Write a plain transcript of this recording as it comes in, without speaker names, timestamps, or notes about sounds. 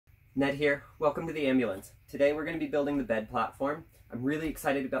Ned here. Welcome to the ambulance. Today we're going to be building the bed platform. I'm really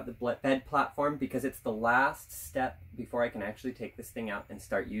excited about the bed platform because it's the last step before I can actually take this thing out and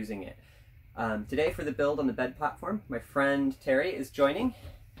start using it. Today for the build on the bed platform, my friend Terri is joining.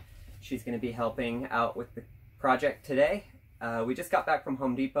 She's going to be helping out with the project today. We just got back from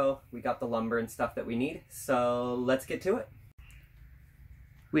Home Depot. We got the lumber and stuff that we need, so let's get to it.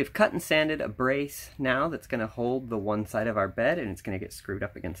 We've cut and sanded a brace now that's going to hold the one side of our bed, and it's going to get screwed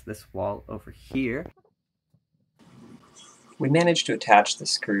up against this wall over here. We managed to attach the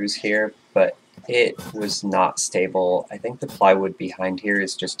screws here, but it was not stable. I think the plywood behind here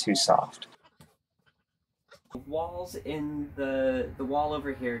is just too soft. The walls in the wall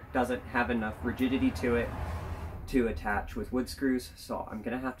over here doesn't have enough rigidity to it to attach with wood screws, so I'm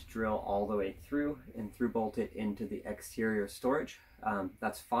going to have to drill all the way through and bolt it into the exterior storage.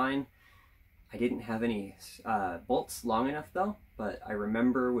 That's fine. I didn't have any bolts long enough though, but I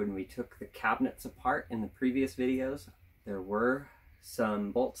remember when we took the cabinets apart in the previous videos, there were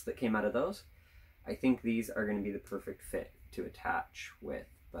some bolts that came out of those. I think these are going to be the perfect fit to attach with,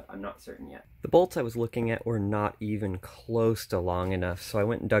 but I'm not certain yet. The bolts I was looking at were not even close to long enough, so I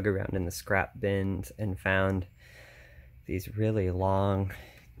went and dug around in the scrap bins and found these really long,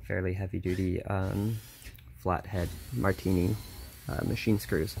 fairly heavy-duty flathead Martini machine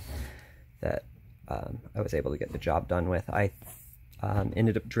screws that I was able to get the job done with. I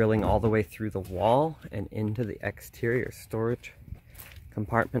ended up drilling all the way through the wall and into the exterior storage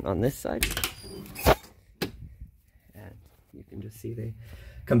compartment on this side. And you can just see they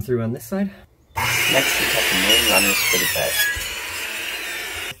come through on this side. Next we cut the main runners for the bed.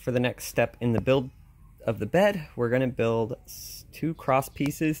 For the next step in the build of the bed, we're going to build two cross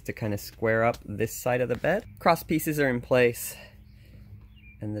pieces to kind of square up this side of the bed. Cross pieces are in place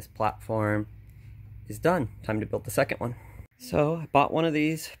and this platform is done. Time to build the second one. So I bought one of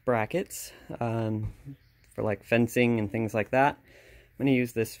these brackets for like fencing and things like that. I'm going to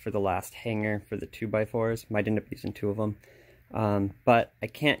use this for the last hanger for the 2x4s. Might end up using two of them, but I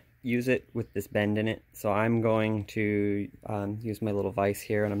can't use it with this bend in it, so I'm going to use my little vise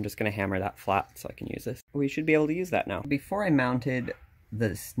here, and I'm just going to hammer that flat so I can use this. We should be able to use that now. Before I mounted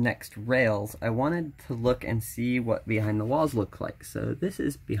this next rails, I wanted to look and see what behind the walls look like. So this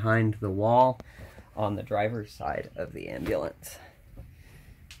is behind the wall on the driver's side of the ambulance.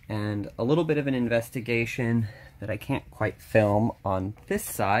 And a little bit of an investigation that I can't quite film on this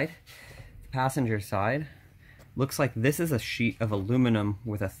side, the passenger side. Looks like this is a sheet of aluminum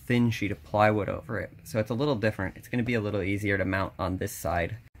with a thin sheet of plywood over it. So it's a little different. It's going to be a little easier to mount on this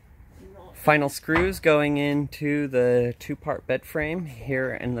side. Final screws going into the two-part bed frame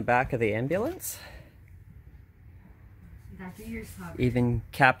here in the back of the ambulance. Even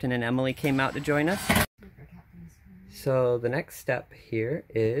Captain and Emily came out to join us. So the next step here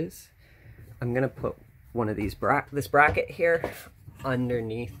is I'm going to put one of these this bracket here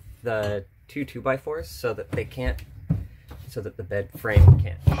underneath the two 2x4s so that the bed frame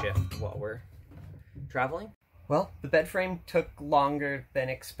can't shift while we're traveling. Well, the bed frame took longer than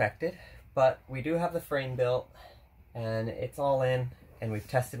expected, but we do have the frame built and it's all in, and we've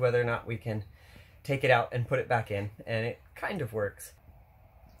tested whether or not we can take it out and put it back in, and it kind of works.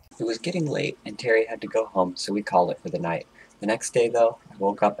 It was getting late and Terri had to go home, so we called it for the night. The next day though, I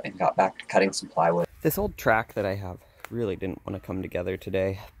woke up and got back to cutting some plywood. This old track that I have really didn't want to come together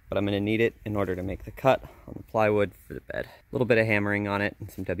today, but I'm going to need it in order to make the cut on the plywood for the bed. A little bit of hammering on it and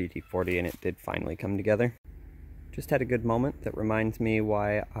some WD-40 and it did finally come together. Just had a good moment that reminds me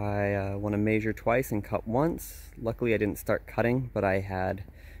why I want to measure twice and cut once. Luckily I didn't start cutting, but I had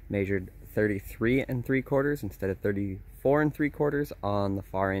measured 33 3/4 instead of 34 3/4 on the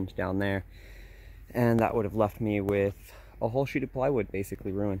far end down there. And that would have left me with a whole sheet of plywood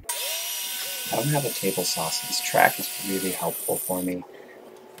basically ruined. I don't have a table saw, so this track is really helpful for me.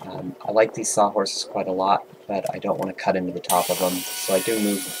 I like these sawhorses quite a lot, but I don't want to cut into the top of them, so I do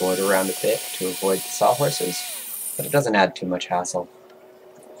move the board around a bit to avoid the sawhorses, but it doesn't add too much hassle.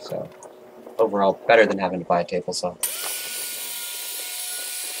 So overall, better than having to buy a table saw.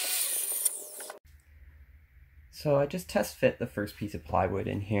 So I just test fit the first piece of plywood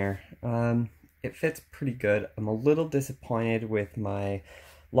in here. It fits pretty good. I'm a little disappointed with my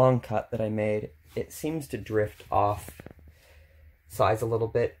long cut that I made. It seems to drift off size a little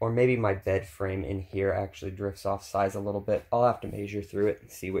bit, or maybe my bed frame in here actually drifts off size a little bit. I'll have to measure through it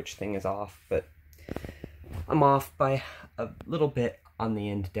and see which thing is off, but I'm off by a little bit on the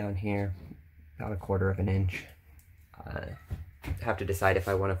end down here, about 1/4 of an inch. I have to decide if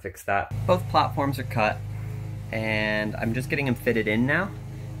I want to fix that. Both platforms are cut, and I'm just getting them fitted in now,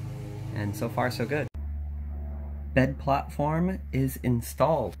 and so far so good. bed platform is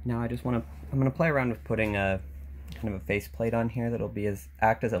installed. Now I'm gonna play around with putting a kind of a faceplate on here that'll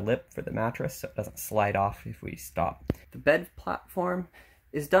act as a lip for the mattress so it doesn't slide off if we stop. The bed platform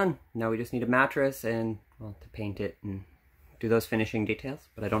is done. Now we just need a mattress and, well, to paint it and do those finishing details,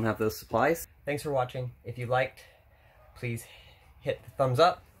 but I don't have those supplies. Thanks for watching. If you liked, please hit the thumbs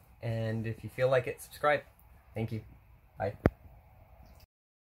up, and if you feel like it, subscribe. Thank you. Bye.